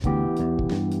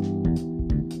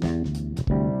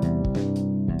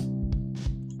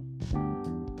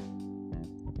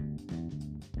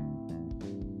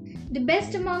The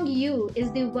best among you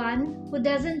is the one who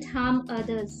doesn't harm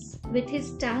others with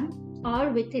his tongue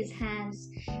or with his hands,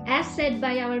 as said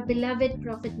by our beloved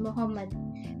Prophet Muhammad.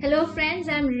 Hello, friends.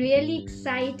 I'm really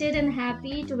excited and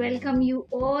happy to welcome you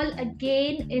all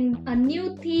again in a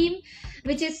new theme,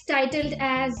 which is titled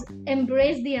as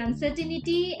Embrace the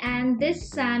Uncertainty. And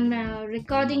this I'm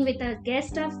recording with a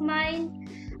guest of mine,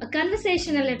 a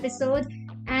conversational episode,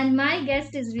 and my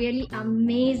guest is really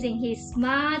amazing. He's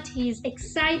smart, he's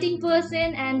exciting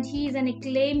person, and he's an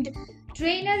acclaimed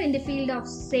trainer in the field of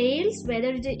sales, whether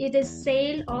it is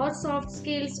sale or soft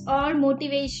skills or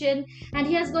motivation. And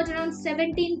he has got around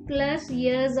 17 plus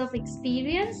years of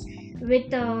experience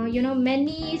with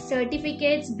many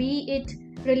certificates, be it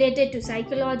related to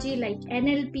psychology like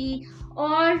NLP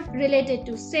or related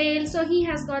to sales. So he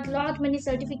has got lot many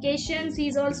certifications.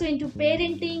 He's also into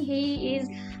parenting. He is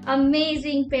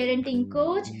amazing parenting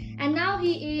coach, and now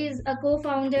he is a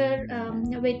co-founder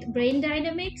with Brain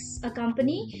Dynamics, a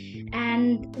company,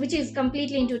 and which is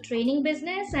completely into training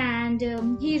business. And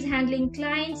he is handling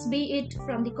clients, be it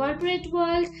from the corporate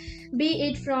world, be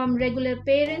it from regular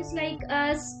parents like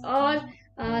us, or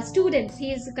students.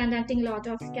 He is conducting a lot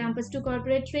of campus to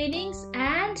corporate trainings.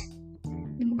 And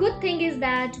the good thing is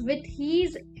that with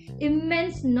his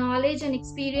immense knowledge and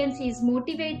experience, he's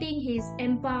motivating, he's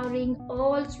empowering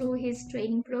all through his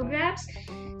training programs.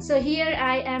 So here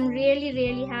I am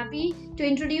really happy to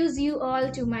introduce you all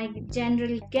to my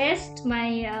general guest,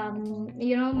 my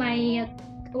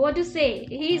what to say,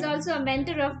 he is also a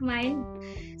mentor of mine.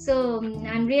 So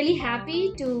I'm really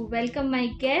happy to welcome my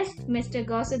guest, Mr.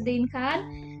 Gausuddin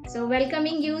Khan. So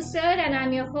welcoming you, sir, and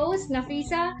I'm your host,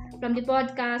 Nafisa, from the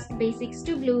podcast Basics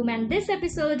to Bloom, and this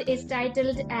episode is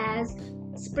titled as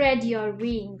Spread Your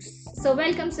Wings. So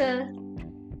welcome, sir.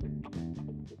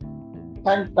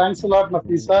 Thanks a lot,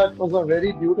 Nafisa. It was a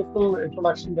very beautiful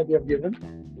introduction that you have given.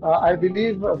 I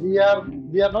believe we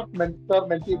are not mentor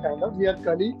mentee kind of. We are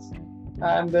colleagues,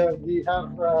 and we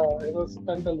have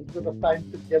spent a little bit of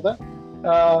time together.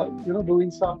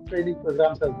 Doing some training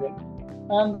programs as well.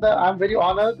 And I'm very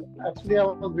honored. Actually, I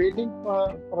was waiting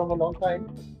for a long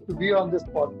time to be on this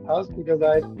podcast because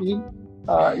I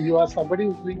feel you are somebody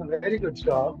who's doing a very good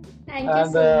job. Thank you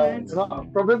And so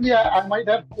much. probably I might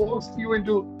have forced you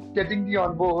into getting me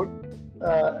on board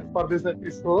for this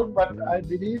episode, but I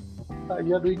believe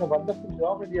you are doing a wonderful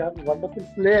job and you have a wonderful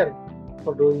flair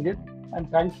for doing it.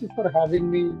 And thank you for having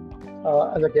me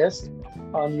as a guest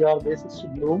on your Basics to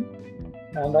Bloom.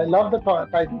 And I love the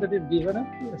title that you've given it,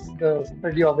 yes, the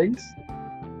Spread Your Wings.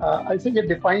 I think it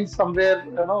defines somewhere,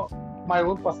 my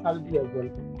own personality as well.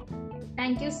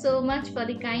 Thank you so much for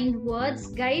the kind words.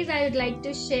 Guys, I would like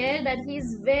to share that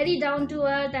he's very down to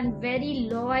earth and very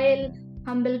loyal,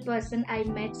 humble person I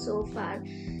met so far.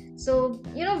 So,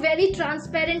 very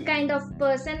transparent kind of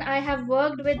person. I have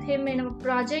worked with him in a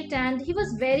project and he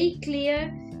was very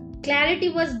clear. Clarity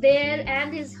was there,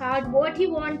 and his heart, what he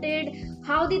wanted,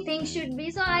 how the thing should be.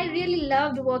 So I really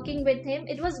loved working with him.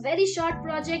 It was very short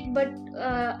project, but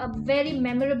a very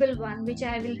memorable one, which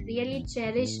I will really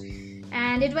cherish.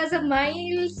 And it was a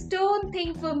milestone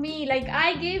thing for me. Like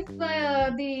I gave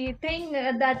the thing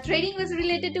that training was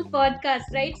related to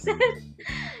podcast, right?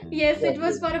 Yes, it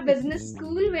was Exactly. for a business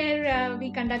school where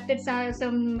we conducted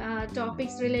some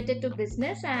topics related to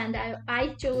business, and I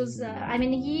chose. I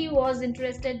mean, he was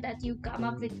interested that you come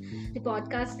up with the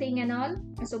podcast thing and all,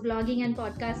 so blogging and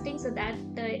podcasting. So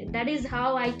that is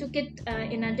how I took it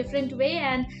in a different way,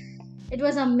 and it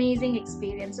was amazing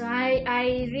experience. So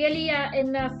I really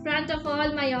in the front of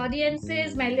all my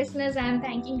audiences, my listeners, I am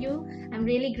thanking you. I'm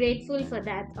really grateful for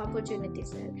that opportunity,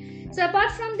 sir. So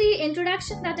apart from the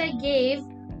introduction that I gave,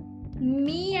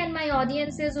 me and my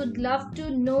audiences would love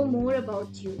to know more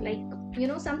about you, like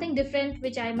something different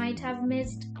which I might have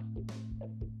missed.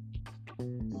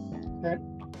 Okay.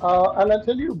 I'll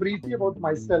tell you briefly about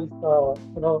myself.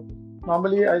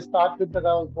 Normally I start with that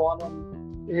I was born on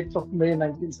 8th of May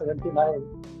 1979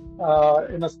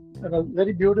 in a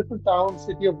very beautiful town,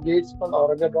 city of Gates called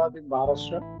Aurangabad in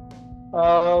Maharashtra.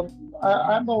 Uh,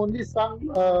 I'm the only son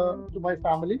to my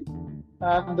family,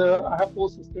 and I have four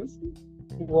sisters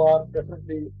who are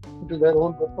definitely into their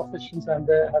own professions and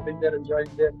they're having their enjoying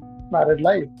their married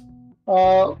life.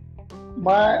 Uh,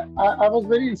 I was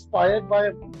very inspired by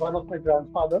one of my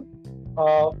grandfather,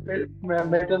 my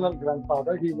maternal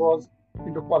grandfather. He was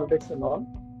into politics and all,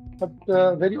 but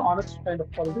very honest kind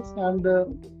of politics, and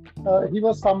he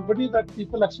was somebody that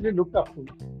people actually looked up to.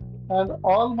 And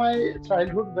all my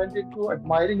childhood went into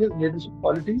admiring his leadership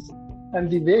qualities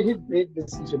and the way he made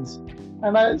decisions.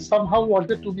 And I somehow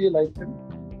wanted to be like him.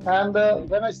 And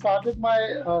when I started my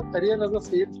career as a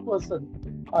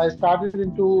salesperson, I started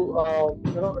into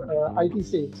IT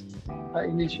sales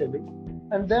initially,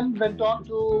 and then went on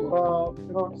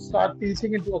to start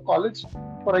teaching into a college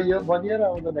for a year. 1 year I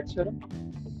was a lecturer,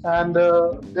 and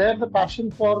there the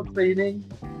passion for training,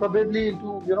 probably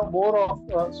into more of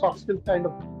soft skills kind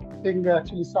of thing,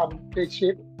 actually started to take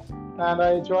shape. And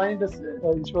I joined this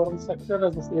insurance sector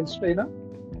as a sales trainer.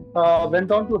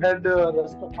 Went on to head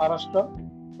rest of Maharashtra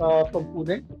from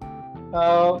Pune.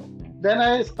 Uh, then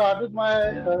I started my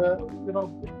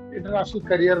international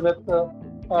career with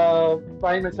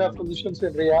Prime HR Solutions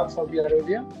in Riyadh, Saudi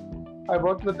Arabia. I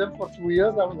worked with them for 2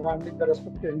 years. I was handling the rest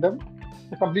of kingdom,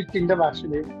 the complete kingdom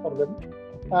actually for them.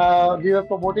 We were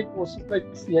promoting courses like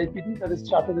CIPT, that is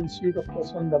Chartered Institute of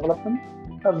Personal Development,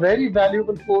 a very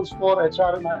valuable course for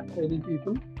HR and training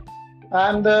people.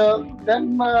 And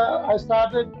then I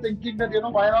started thinking that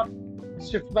why not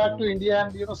shift back to India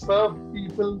and serve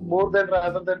people more than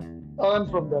rather than earn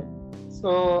from them.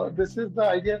 So this is the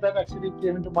idea that actually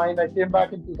came into mind. I came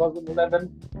back in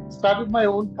 2011, started my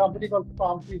own company called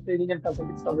Farm Tree Training and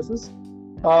Consulting Services.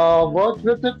 Worked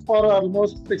with it for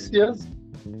almost 6 years.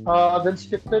 Then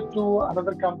shifted to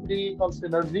another company called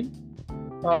Synergy.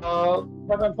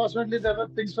 But unfortunately, there were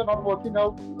things were not working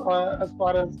out as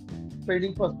far as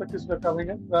training perspectives were coming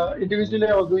in. Individually,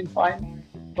 I was doing fine,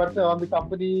 but on the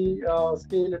company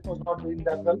scale, it was not doing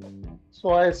that well.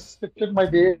 So I shifted my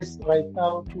base right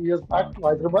now 2 years back to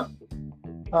Hyderabad.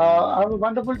 I have a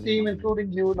wonderful team,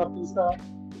 including you, Nafisa, of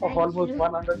Thank almost you.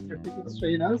 156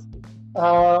 trainers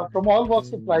from all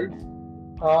walks of life.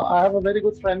 I have a very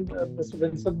good friend, Mr.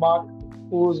 Vincent Mark,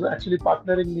 who's actually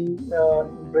partnering me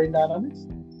in Brain Dynamics.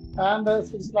 And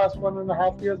since last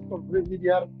 1.5 years, probably we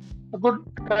are a good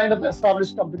kind of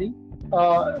established company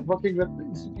working with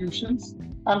institutions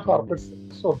and corporates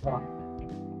so far.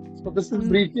 So this is Um,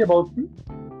 briefly about me.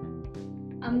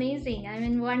 Amazing. I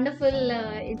mean, wonderful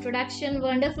introduction.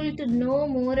 Wonderful to know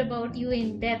more about you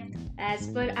in depth. As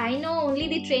per, I know only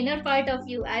the trainer part of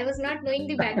you. I was not knowing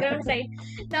the background side.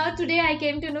 Now today I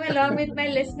came to know, along with my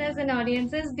listeners and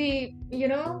audiences, the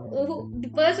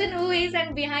person who is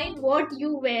and behind what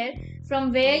you were,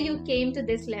 from where you came to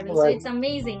this level. So Right, it's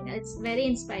amazing. It's very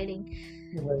inspiring.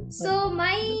 right. Thank So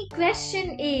my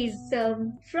question is,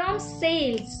 from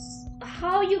sales,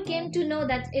 how you came to know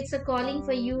that it's a calling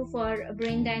for you for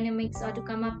brain dynamics or to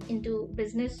come up into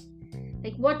business?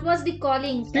 Like, what was the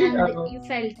calling See, and you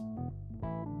felt?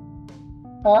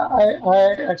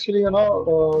 I actually,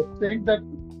 think that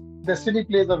destiny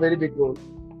plays a very big role.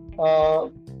 Uh,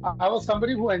 I was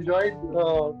somebody who enjoyed,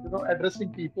 addressing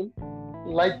people,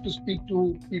 like to speak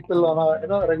to people on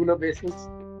a regular basis,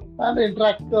 and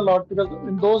interact a lot because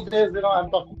in those days,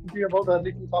 I'm talking to you about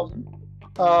early 2000.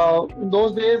 In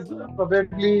those days,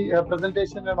 probably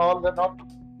presentation and all were not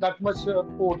that much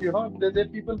thought.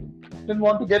 People didn't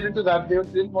want to get into that. They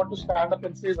didn't want to stand up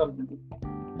and say something.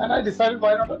 And I decided,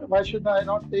 why not? Why should I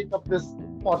not take up this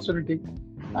opportunity?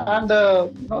 And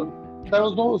there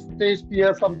was no stage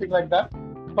fear, something like that.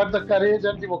 But the courage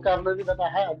and the vocabulary that I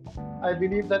had, I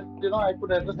believe that I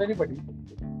could address anybody.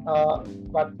 Uh,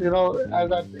 but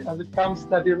as it comes,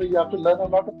 that you have to learn a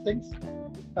lot of things.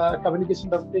 Communication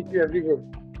doesn't take you everywhere.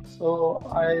 So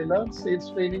I learned sales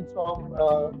training from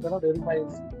during my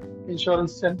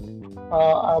insurance stint.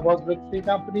 I was with three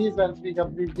companies, and three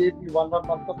companies gave me 1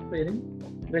 month of training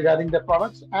regarding their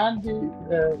products and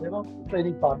the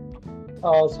training part,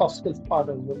 soft skills part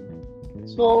as well.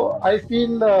 So I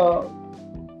feel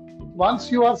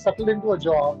once you are settled into a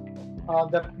job,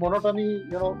 that monotony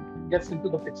gets into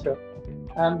the picture,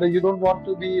 and you don't want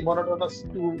to be monotonous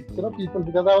to people,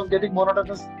 because I was getting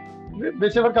monotonous.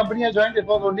 Whichever company I joined, it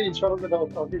was only insurance that I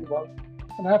was talking about,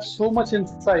 and I have so much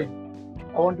insight.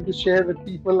 I wanted to share with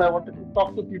people. I wanted to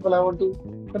talk to people. I want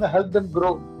to help them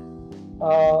grow.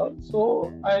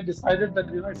 So I decided that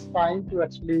it's time to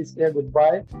actually say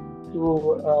goodbye to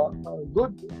a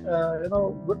good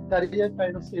good career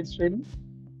kind of sales training,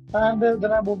 and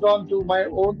then I moved on to my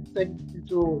own thing,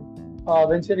 into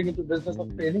venturing into business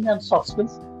of training and soft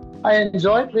skills. I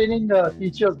enjoy training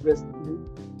teachers basically,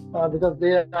 because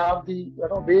they are the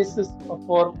basis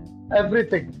for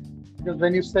everything. Because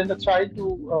when you send a child to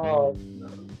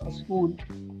a school,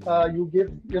 you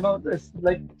give it's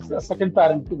like a second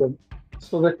parent to them.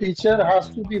 So the teacher has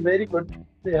to be very good.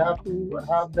 They have to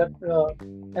have that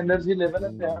energy level,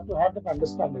 and they have to have that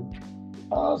understanding.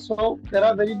 So there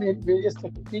are various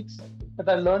techniques that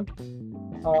I learned.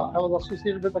 I was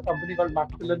associated with a company called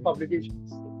Macmillan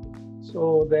Publications.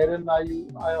 So therein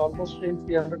I almost trained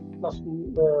 300 plus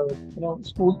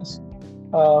schools,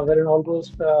 wherein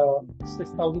almost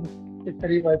 6,000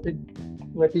 I think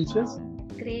were teachers.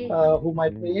 Great. whom I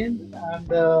trained, and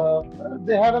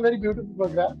they had a very beautiful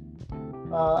program.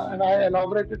 And I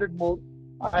elaborated it more.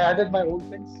 I added my own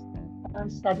things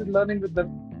and started learning with them.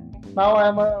 Now I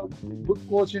am a good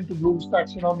coach into Bloom's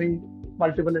taxonomy,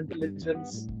 multiple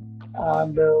intelligence,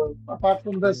 and apart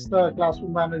from this,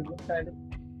 classroom management kind of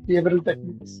behavioral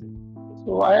techniques.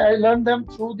 So I learned them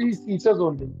through these teachers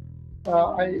only.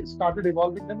 I started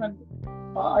evolving them, and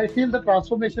I feel the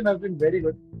transformation has been very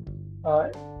good. Uh,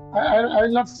 I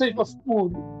will not say it was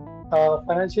smooth.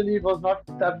 Financially, it was not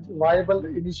that viable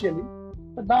initially,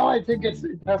 but now I think it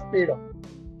has paid off.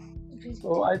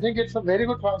 So Great. I think it's a very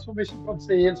good transformation from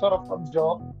sales or from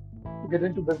job to get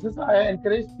into business. I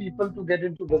encourage people to get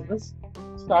into business,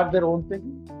 start their own thing.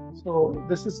 So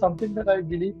this is something that I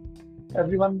believe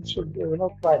everyone should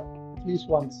try at least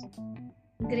once.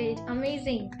 Great,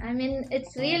 amazing. I mean,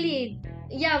 it's really,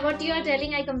 yeah, what you are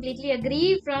telling, I completely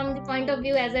agree from the point of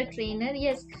view as a trainer.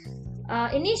 Yes,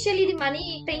 initially the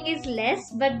money thing is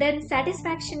less, but then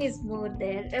satisfaction is more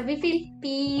there. We feel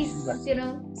peace, Exactly.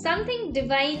 something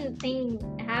divine thing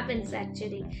happens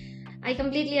actually. I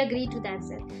completely agree to that,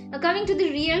 sir. Now, coming to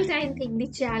the real time thing, the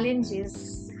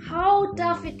challenges, how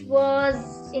tough it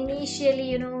was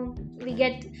initially,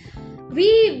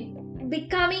 we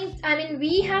becoming I mean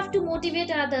we have to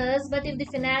motivate others, but if the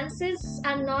finances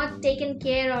are not taken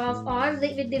care of, or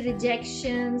with the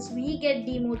rejections we get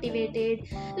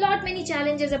demotivated. Lot many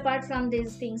challenges apart from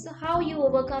these things, so how you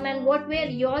overcome and what were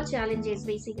your challenges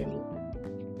basically?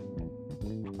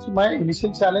 So my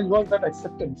initial challenge was that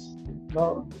acceptance.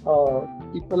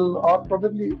 People are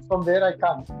probably from where I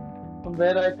come,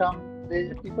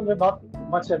 people were not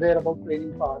much aware about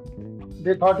training part.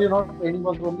 They thought, training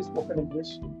was only spoken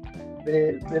English.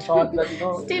 They thought that,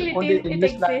 Still it only is, it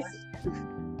English language. exists.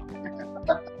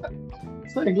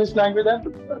 So English language and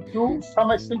to some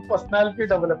extent personality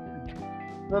development.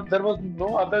 There was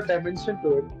no other dimension to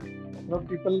it.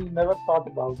 People never thought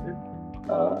about it.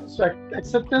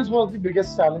 Acceptance was the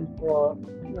biggest challenge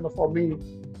for me,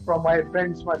 from my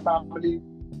friends, my family.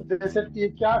 They said, "कि ये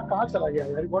क्या कहाँ चला गया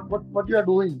यार? What you are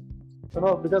doing?"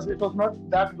 Because it was not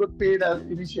that good paid as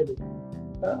initially.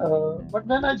 But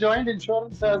when I joined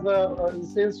insurance as a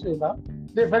sales trainer,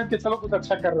 they felt कि चलो कुछ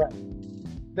अच्छा कर रहा है.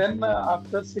 Then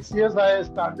after 6 years, I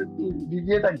started to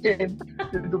deviate again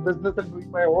into business and doing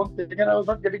my own thing, and I was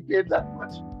not getting paid that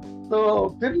much. So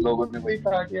फिर लोगों ने वही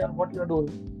कहा कि यार what you are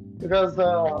doing, because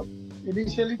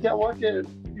initially क्या हुआ कि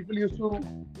people used to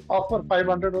offer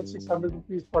 500 or 600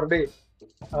 rupees per day,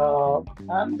 uh,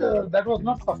 and that was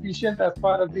not sufficient as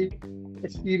far as the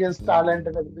experience, talent,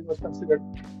 and everything was considered.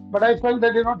 But I felt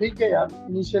that ठीक है यार,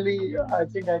 initially I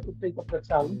think I could take up the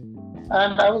challenge.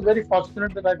 And I was very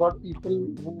fortunate that I got people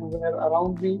who were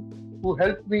around me who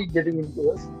helped me getting into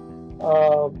this.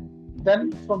 Uh,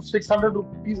 then from 600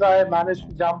 rupees, I managed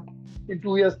to jump in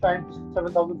 2 years' time to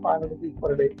 7,500 rupees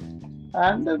per day.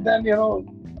 And then,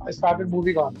 I started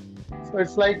moving on. So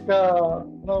it's like,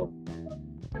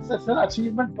 it's an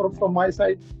achievement from my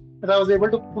side that I was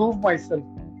able to prove myself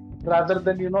rather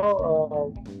than,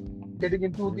 getting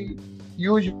into the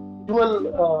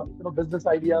usual, business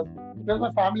ideas, because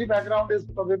my family background is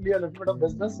probably a little bit of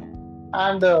business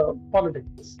and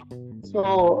politics. So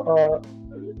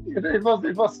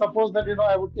it was supposed that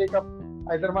I would take up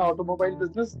either my automobile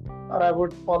business or I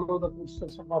would follow the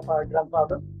footsteps of my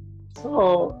grandfather. So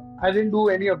I didn't do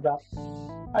any of that.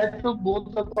 I took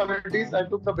both the qualities. I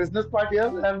took the business part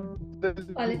here and the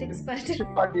leadership Politics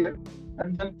part part. here,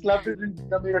 and then clubbed it into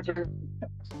becoming a trainer.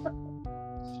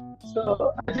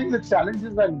 So I think the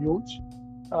challenges are huge,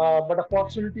 but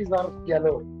opportunities are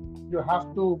galore. You have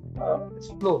to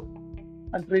explore,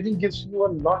 and training gives you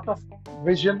a lot of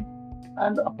vision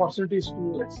and opportunities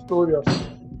to explore yourself.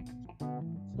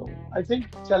 So I think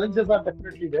challenges are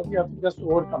definitely there. You have to just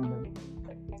overcome them.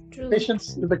 True.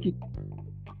 Patience is the key.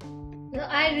 No,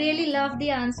 I really love the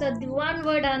answer. The one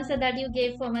word answer that you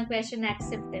gave for my question,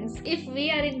 acceptance. If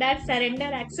we are in that surrender,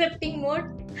 accepting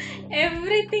mode,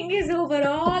 everything is over.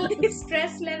 All the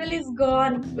stress level is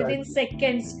gone within Exactly.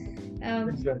 seconds. Um,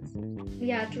 Exactly.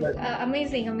 yeah, true. Exactly.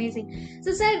 Amazing, amazing.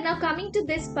 So, sir, now coming to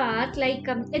this part, like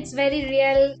it's very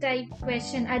real type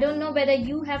question. I don't know whether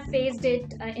you have faced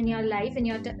it in your life, in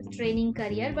your training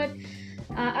career, but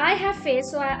I have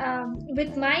faced. So,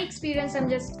 with my experience, I'm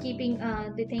just keeping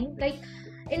the thing like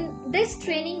in this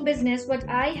training business. What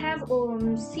I have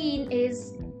seen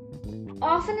is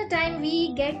often a time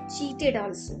we get cheated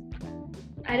also.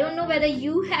 I don't know whether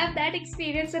you have that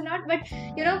experience or not, but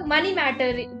money matter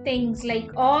things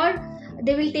like, or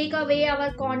they will take away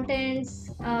our contents,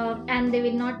 and they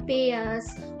will not pay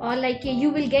us, or like you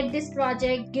will get this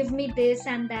project, give me this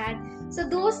and that. So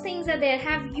those things are there.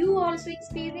 Have you also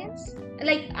experienced?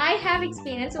 Like I have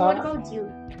experience. So what Uh, about you?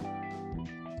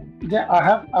 yeah,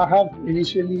 I have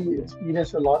initially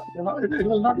experienced a lot. It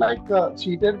was not like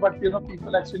cheated, but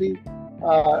people actually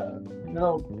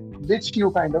ditch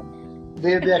you kind of.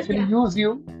 They actually Yeah. use you,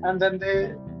 and then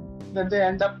they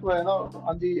end up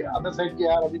on the other side कि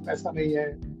यार अभी पैसा नहीं है,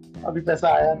 अभी पैसा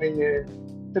आया नहीं है,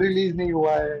 रिलीज नहीं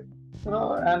हुआ है,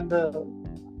 and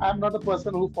I'm not a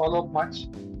person who follow much,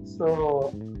 so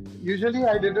usually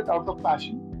I did it out of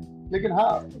passion. लेकिन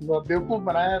हाँ, बेवकूफ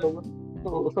बनाया है लोगों ने,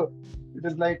 तो इट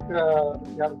इज लाइक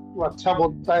यार तू अच्छा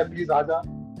बोलता है, प्लीज आजा,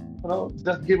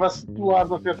 just give us 2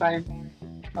 hours of your time,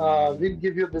 we'll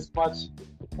give you this much,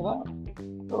 you know.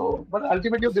 So but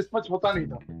ultimately this much होता नहीं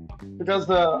था, because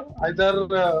either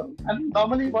and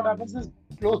normally what happens is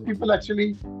close people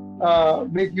actually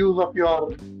make use of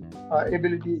your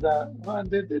abilities, and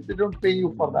they don't pay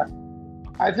you for that.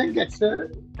 I think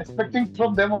expecting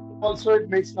from them also, it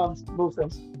makes no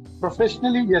sense.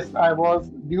 Professionally, yes, I was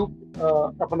duped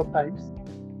a couple of times.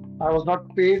 I was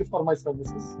not paid for my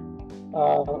services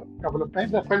a couple of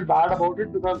times. I felt bad about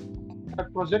it because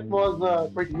that project was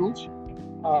quite huge.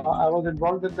 I was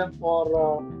involved with them for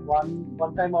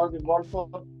one time. I was involved for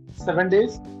 7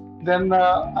 days. Then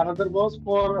another was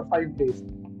for 5 days.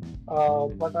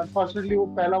 But unfortunately वो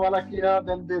पहला वाला किया.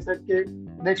 Then they said कि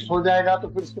next हो जाएगा, तो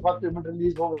फिर उसके बाद payment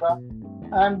release होगा.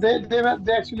 And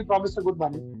they actually promised a good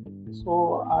money. So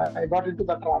I got into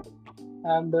the trap,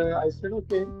 and I said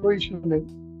okay, no issue, nahi,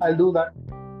 I'll do that.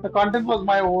 The content was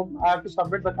my own. I have to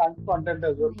submit the content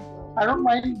as Oh well. my I God. don't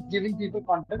mind giving people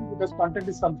content because content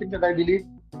is something that I believe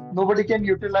nobody can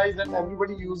utilize, and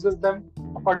everybody uses them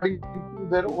according to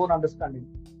their own understanding.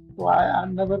 So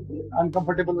I'm never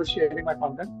uncomfortable with sharing my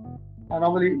content. I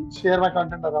normally share my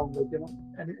content around, like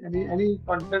any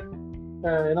content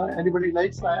anybody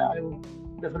likes, I will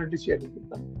definitely share it with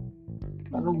them.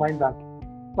 I don't mind that.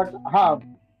 But हाँ,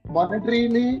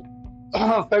 monetarily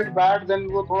felt bad. Then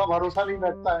वो थोड़ा भरोसा नहीं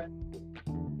बैठता है.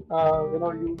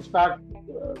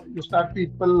 You start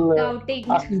people Doubting.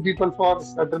 asking people for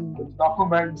certain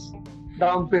documents,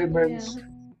 down Yeah. payments,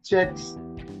 checks.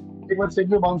 एक बार check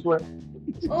भी bounce हुआ है.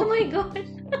 Oh my God.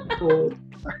 So,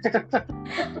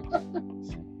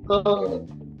 so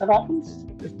that happens.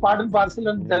 It's part and parcel,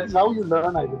 and that's how you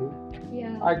learn, I believe.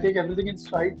 Yeah. I take everything in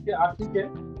stride. कि हाँ ठीक है,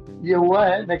 ये हुआ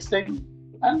है, next time,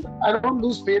 and I don't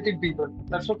lose faith in people.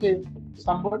 That's okay.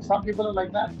 Some people are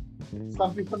like that.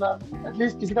 Some people are, at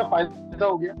least किसी का फायदा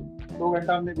हो गया. 2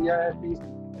 घंटा हमने दिया है. At least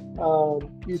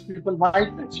these people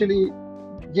might actually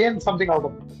gain something out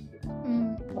of it.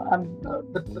 Mm. And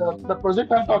the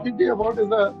project I'm talking to you about is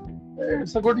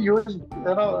it's a good huge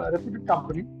reputed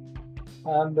company,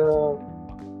 and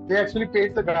they actually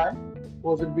paid the guy who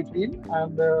was in between,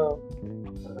 and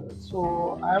so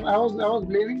I was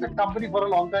blaming the company for a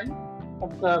long time,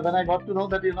 but when I got to know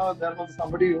that there was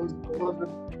somebody who was in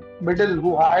middle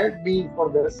who hired me for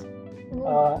this,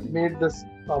 Oh. made this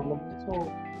problem.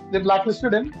 So they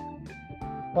blacklisted him.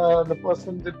 The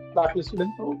person that blacklisted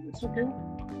him, so it's okay.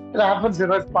 It happens,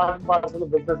 it's part and parcel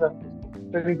of business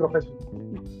and training profession.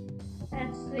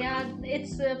 That's, yeah,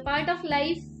 it's a part of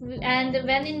life, and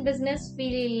when in business, we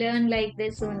learn like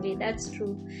this only. That's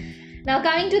true. Now,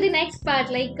 coming to the next part,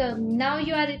 like now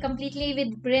you are completely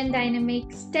with Brain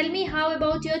Dynamics. Tell me how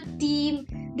about your team,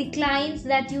 the clients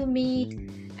that you meet,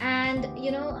 and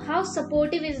how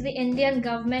supportive is the Indian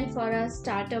government for a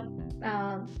startup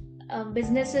uh,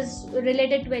 businesses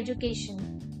related to education?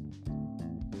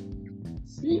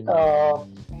 See,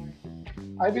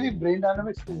 I believe brain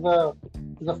dynamics is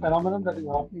a phenomenon that is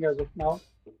happening as of now,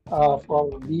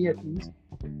 for me at least,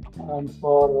 and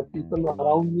for people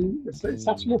around me. It's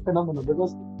actually a phenomenon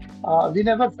because we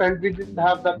never felt, we didn't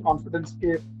have that confidence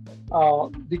that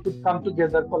we could come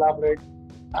together, collaborate,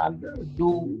 and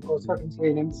do certain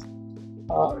trainings.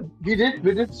 We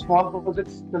did small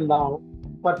projects till now,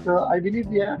 but I believe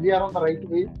we are on the right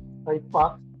way, right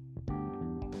path,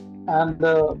 and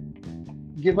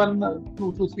given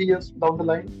 2 to 3 years down the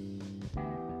line,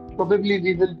 probably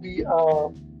we will be a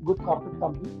good corporate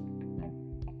company,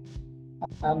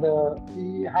 and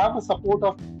we have a support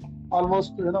of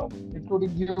almost,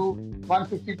 including you,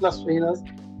 150 plus trainers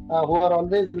who are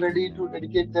always ready to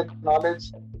dedicate their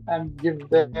knowledge and give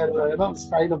their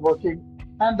style of working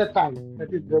and the time.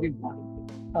 That is very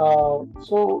important.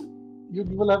 So you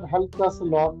will have helped us a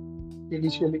lot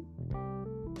initially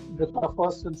with our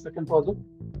first and second project,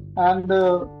 and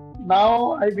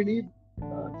now I believe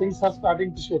things are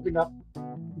starting to shaping up.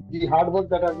 The hard work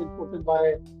that has been put in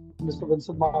by Mr.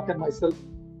 Vincent Mark and myself,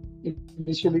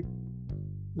 initially.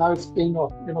 Now it's paying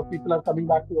off. People are coming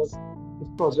back to us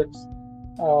with projects.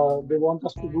 They want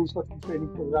us to do certain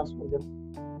training programs for them.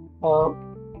 Uh,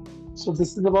 so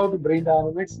this is about brain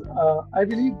dynamics. I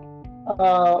believe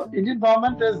Indian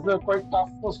government is quite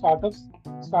tough for startups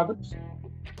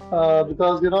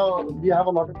because we have a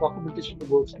lot of documentation to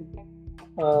go through.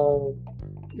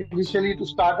 Initially, to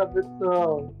start up with,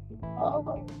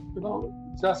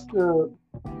 just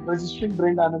registering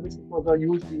brain dynamics, it was a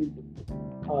huge deal.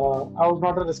 I was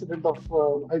not a resident of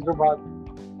Hyderabad,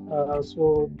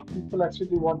 so people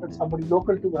actually wanted somebody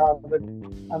local to have it,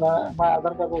 and my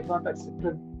Aadhaar card was not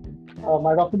accepted.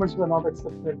 My documents were not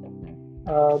accepted.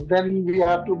 Then we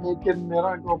have to make it,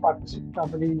 into a partnership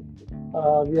company.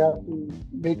 We have to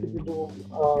make it into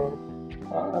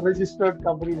a registered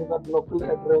company with a local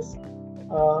address.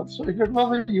 So it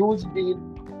was a huge deal,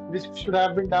 which should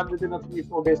have been done within a 3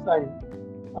 4 days time.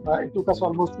 It took us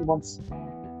almost 2 months.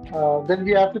 Then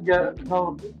we have to get,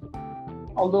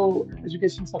 although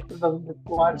education sector doesn't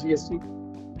require GST,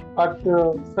 but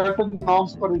certain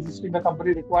norms for registering a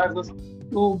company requires us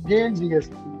to gain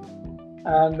GST,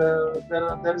 and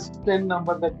there is PIN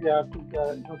number that we have to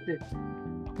take.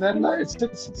 Then it's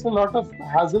a lot of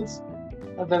hassles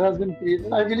that has been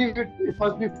created. I believe it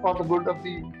must be for the good of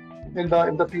the in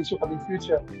the future coming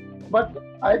future. But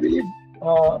I believe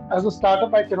as a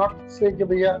startup, I cannot say कि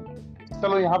भैया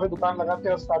चलो यहाँ पे दुकान लगाते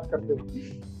हैं और start करते हैं.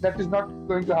 That is not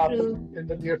going to happen True. in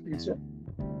the near future.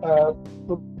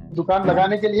 तो दुकान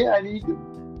लगाने के लिए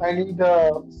I need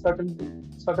certain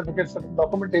certificates, certain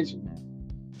documentation.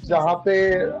 जहाँ पे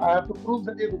I have to prove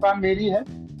that ये दुकान मेरी है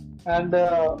and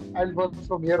I'll work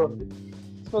from here only.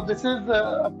 So this is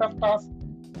a tough task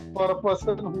for a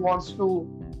person who wants to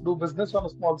do business on a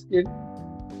small scale.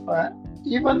 Uh,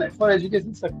 Even for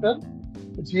education sector,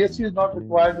 GST is not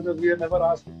required because we are never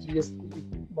asked GST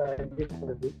by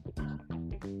anybody.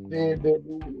 They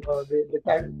do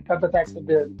cut the tax at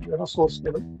their source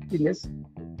level, TDS.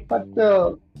 But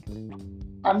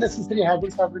unnecessary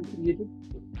habits have been created.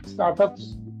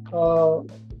 Startups,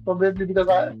 probably because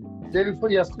day before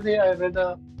yesterday I read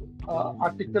a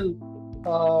article.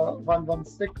 One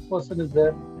sick person is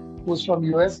there who's from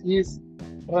US. He's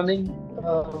running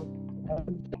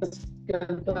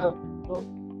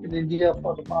in India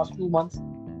for the past 2 months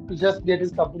to just get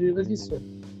his company registered.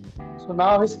 So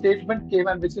now his statement came,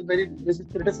 and which is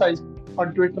criticized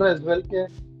on Twitter as well.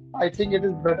 I think it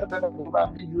is better that I go back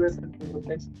to US and do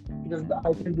things because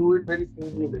I can do it very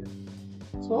smoothly there.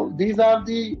 So these are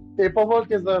the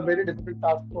paperwork is a very difficult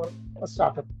task for a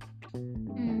startup.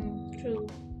 True.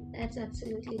 That's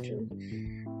absolutely true.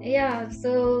 Yeah,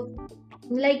 so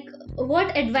like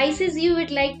what advices you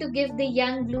would like to give the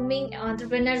young blooming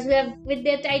entrepreneurs who have with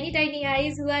their tiny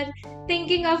eyes who are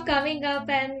thinking of coming up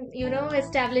and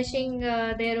establishing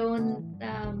their own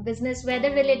business, whether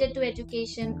related to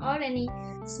education or any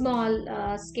small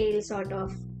scale sort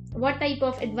of, what type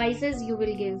of advices you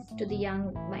will give to the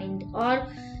young mind or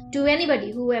to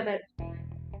anybody, whoever,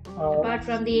 Uh, apart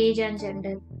from the age and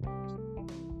gender?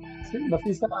 See,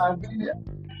 Nafisa,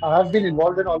 I have been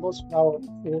involved in almost now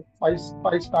five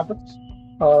startups.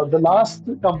 The last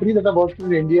company that I worked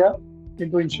in India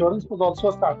into insurance was also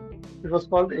a startup. It was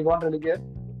called Aegon Religare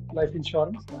Life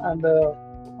Insurance, and I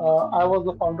was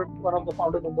one of the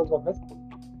founder members of it.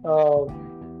 Uh,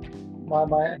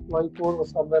 my employee core was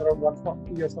somewhere around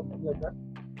 140 or something like that.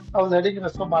 I was heading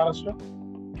rest of Maharashtra.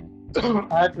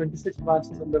 I had 26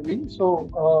 branches under me. So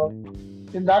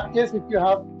in that case, if you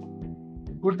have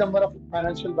good number of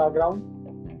financial background,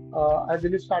 I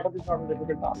believe startup is not a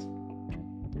difficult task.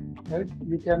 Right?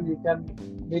 You can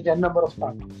make n number of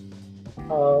startups.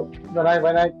 Uh,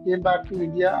 when I came back to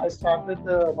India, I started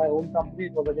my own company.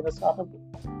 It was again a startup.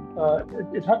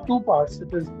 It had two parts.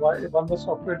 One was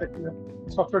software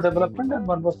development, and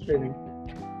one was training.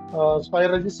 So I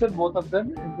registered both of them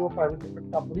into a private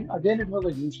limited company. Again, it was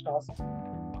a huge task.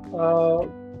 Uh,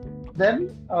 when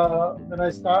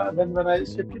I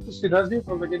shifted to Synergy, it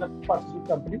was again a partnership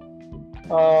company.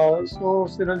 So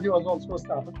Synergy was also a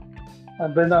startup,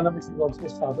 and Brain Dynamics is also a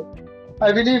startup.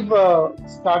 I believe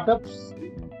startups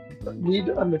need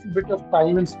a little bit of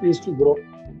time and space to grow.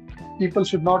 People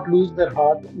should not lose their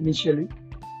heart initially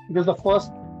because the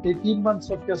first 18 months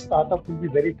of your startup will be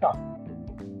very tough.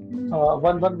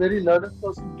 One very learned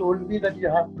person told me that you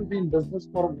have to be in business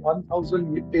for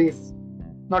 1,000 days,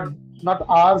 not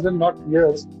hours and not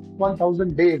years,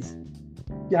 1,000 days.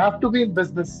 You have to be in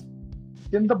business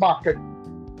in the market,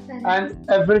 Correct. and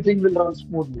everything will run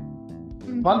smoothly.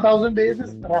 Mm. 1,000 days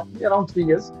is roughly around 3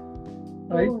 years,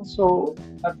 right? Oh. So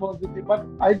that was the. But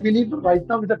I believe right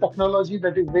now with the technology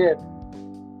that is there,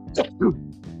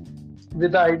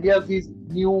 with the ideas these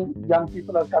new young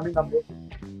people are coming up with,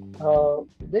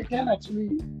 they can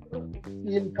actually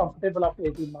feel comfortable after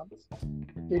 18 months.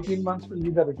 18 months will be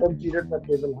the return period that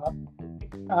they will have.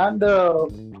 And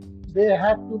they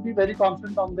have to be very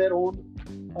confident on their own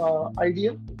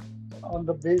idea, on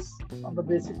the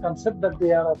basic concept that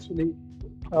they are actually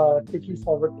taking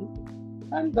forward to.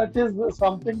 And that is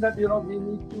something that we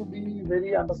need to be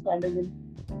very understanding in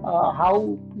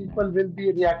how people will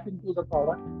be reacting to the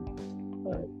product.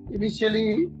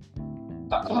 Initially,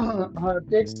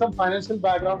 take some financial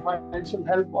background, financial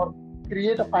help, or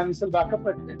create a financial backup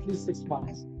at least 6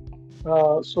 months,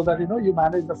 so that you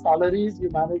manage the salaries, you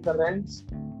manage the rents,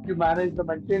 you manage the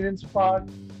maintenance part,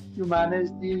 you manage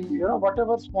the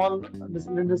whatever small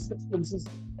miscellaneous expenses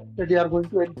that you are going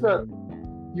to incur.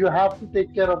 You have to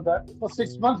take care of that. For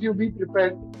 6 months, you be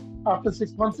prepared. After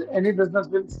 6 months, any business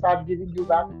will start giving you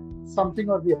back something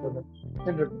or the other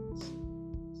in returns.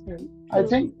 So I True.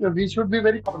 think we should be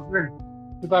very confident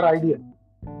with our idea.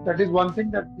 That is one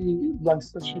thing that the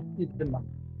youngsters should keep in mind.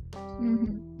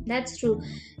 That's true.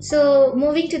 So,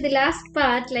 moving to the last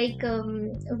part,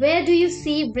 where do you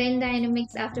see Brain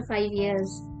Dynamics after 5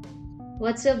 years?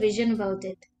 What's your vision about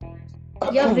it?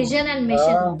 Your vision and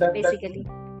mission, That that basically.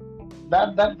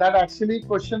 that actually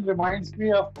question reminds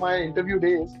me of my interview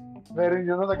days, wherein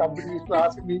the company used to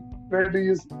ask me, where do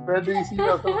you see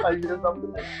yourself 5 years down the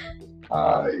line?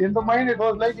 In the mind, it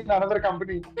was like in another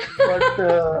company, but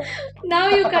Now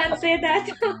you can't say that.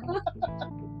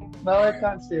 now I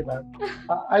can't say that.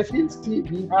 I feel, see,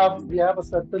 we have a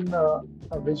certain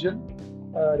vision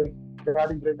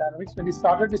regarding Brain Dynamics. When we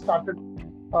started a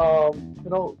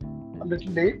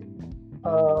little late,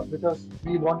 because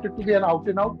we wanted to be an out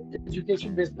and out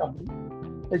education-based company,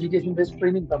 education-based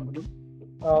training company.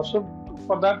 So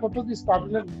for that purpose, we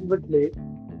started a little bit late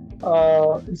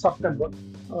in September,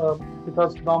 uh,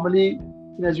 because normally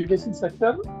in education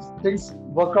sector things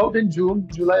work out in June,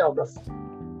 July, August.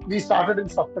 We started in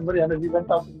September and we went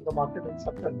out into the market in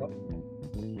September.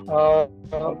 Uh,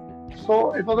 uh,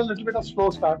 so it was a little bit of slow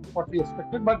start, what we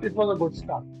expected, but it was a good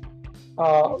start.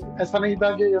 ऐसा नहीं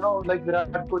था कि like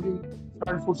Virat Kohli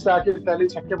front foot से आके पहले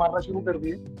छक्के मारना शुरू कर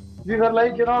दिए. We were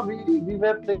like, we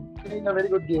were playing a very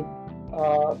good game.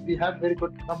 We had very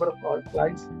good number of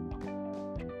clients.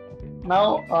 Now,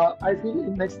 I feel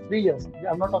in next 3 years,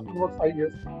 I'm not talking about 5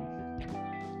 years,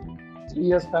 3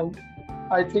 years time,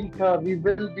 I think we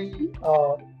will be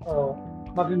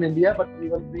not in India, but we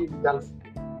will be in Gulf.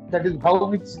 That is how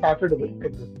we started with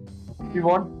it. We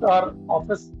want our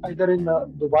office either in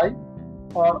Dubai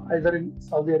or either in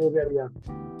Saudi Arabia, Riyadh.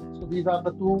 So these are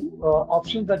the two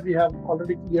options that we have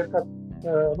already clear cut,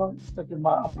 stuck in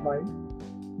my mind.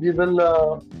 We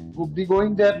will be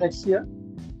going there next year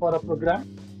for a program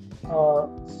uh,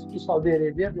 to Saudi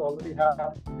Arabia. We already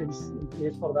have things in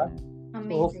place for that. So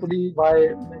Amazing. hopefully by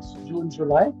next June,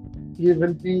 July, we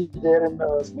will be there in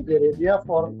Saudi Arabia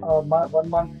for 1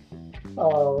 month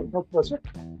project.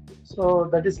 So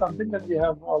that is something that we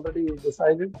have already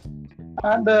decided.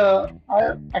 And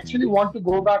I actually want to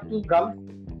go back to Gulf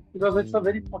because it's a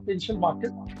very potential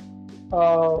market.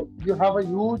 You have a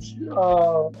huge,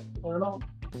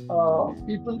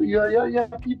 people, you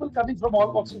have people coming from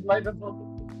all walks of life and from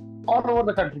all over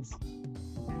the countries.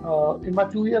 In my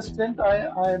 2 year stint,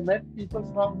 I met people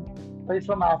from right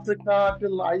from Africa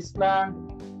till Iceland,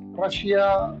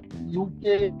 Russia,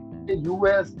 UK,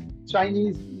 US,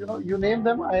 Chinese, you name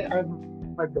them, I've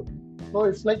met them. So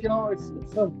it's like,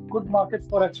 it's a good market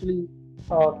for actually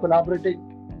collaborating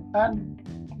and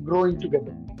growing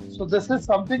together. So this is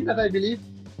something that I believe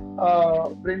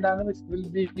Brain Dynamics will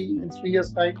be in 3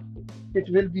 years' time. It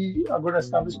will be a good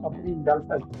established company in Gulf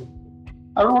as well.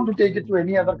 I don't want to take it to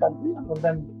any other country other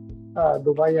than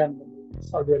Dubai and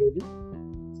Saudi Arabia.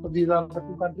 So these are the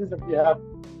two countries that we have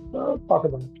thought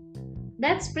about.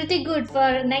 That's pretty good.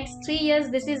 For next 3 years,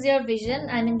 this is your vision.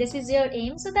 I mean, this is your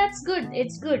aim. So that's good.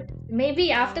 It's good.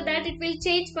 Maybe after that, it will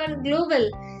change for global.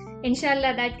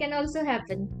 Inshallah, that can also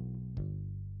happen.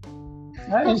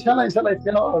 Inshallah, if,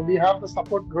 we have the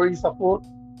support, growing support.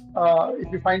 If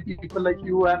we find people like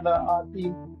you and our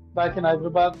team back in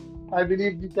Hyderabad, I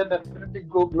believe we can definitely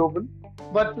go global.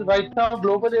 But right now,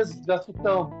 global is just a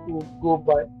term to go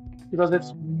by because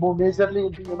it's more majorly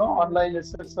into online.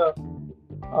 It's a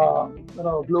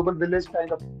global village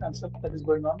kind of concept that is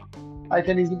going on. I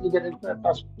can easily get in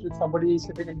touch with somebody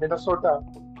sitting in Minnesota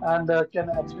and can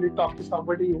actually talk to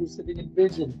somebody who's sitting in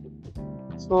Beijing.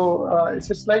 So it's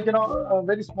just like a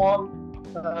very small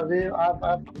way. I have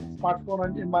a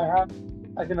smartphone in my hand.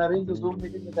 I can arrange a Zoom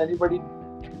meeting with anybody,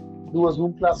 do a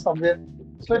Zoom class somewhere.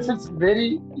 So it's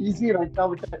very easy right now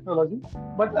with technology.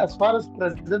 But as far as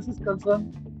presence is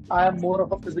concerned, I am more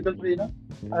of a physical trainer.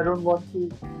 I don't want to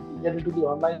get into the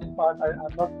online part.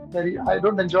 I'm not very, I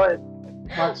don't enjoy it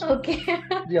much, Okay.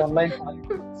 the online part.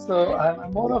 So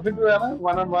I'm more of into a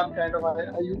one-on-one kind of.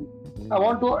 I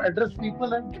want to address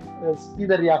people and see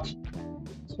the reaction.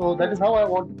 So that is how I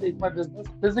want to take my business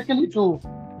physically to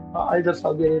either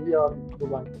Saudi Arabia or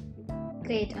Dubai.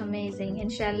 Great, amazing.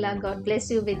 Inshallah, God bless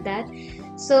you with that.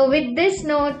 So, with this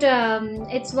note,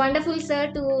 it's wonderful,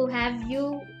 sir, to have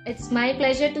you. It's my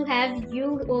pleasure to have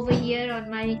you over here on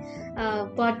my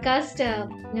podcast.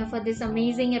 For this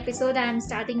amazing episode, I am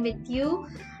starting with you.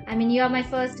 I mean, you are my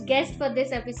first guest for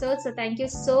this episode, so thank you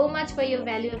so much for your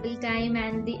valuable time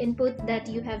and the input that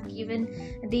you have given,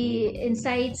 the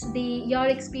insights, the your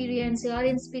experience, your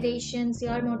inspirations,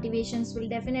 your motivations will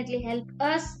definitely help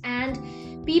us and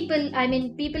people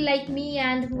like me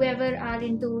and whoever are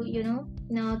into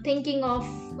now thinking of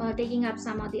taking up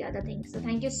some of the other things. So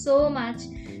thank you so much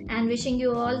and wishing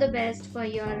you all the best for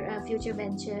your future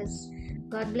ventures.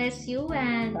 God bless you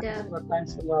and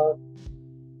Thanks a lot.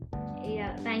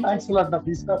 yeah, thank you. Thanks a lot,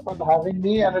 Nafisa, for having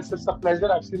me, and it's a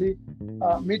pleasure actually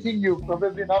meeting you.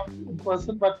 Probably not in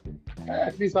person, but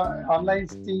at least online,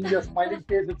 seeing your smiling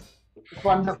face, it's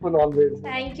wonderful always.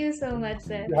 Thank you so much,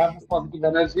 sir. You have this positive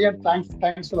energy, and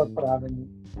thanks a lot for having me.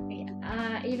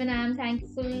 Even I am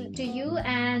thankful to you.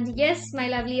 And yes, my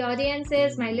lovely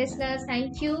audiences, my listeners,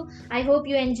 thank you. I hope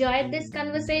you enjoyed this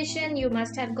conversation. You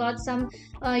must have got some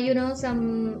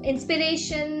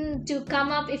inspiration to come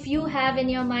up if you have in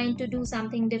your mind to do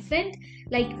something different.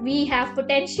 Like we have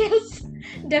potentials.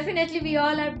 Definitely, we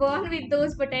all are born with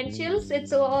those potentials.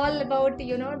 It's all about,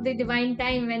 the divine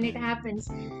time when it happens.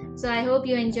 So I hope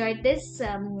you enjoyed this.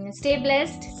 Stay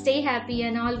blessed, stay happy,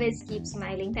 and always keep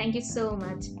smiling. Thank you so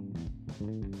much.